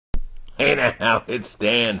Hey now, it's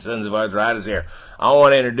Stan, Sons of Arthritis here. I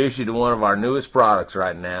want to introduce you to one of our newest products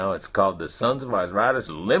right now. It's called the Sons of Arthritis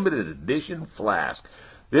Limited Edition Flask.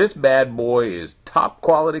 This bad boy is top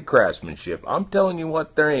quality craftsmanship. I'm telling you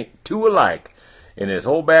what, there ain't two alike in this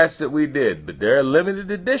whole batch that we did, but they're a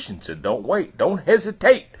limited edition, so don't wait. Don't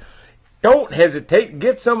hesitate. Don't hesitate.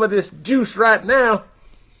 Get some of this juice right now.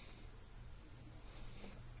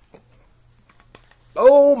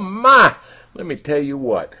 Oh my! Let me tell you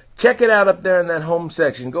what. Check it out up there in that home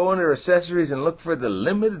section. Go under accessories and look for the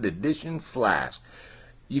limited edition flask.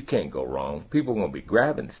 You can't go wrong. People are going to be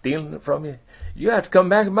grabbing, stealing it from you. You have to come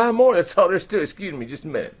back and buy more. That's all there's to it. Excuse me just a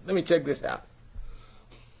minute. Let me check this out.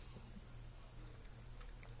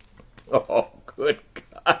 Oh, good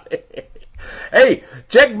God. Hey,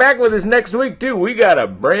 check back with us next week too. We got a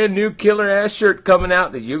brand new killer ass shirt coming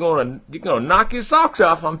out that you're gonna knock your socks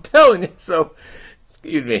off. I'm telling you. So,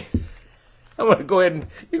 excuse me. I'm gonna go ahead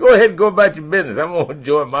and go about your business. I'm gonna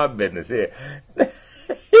enjoy my business here.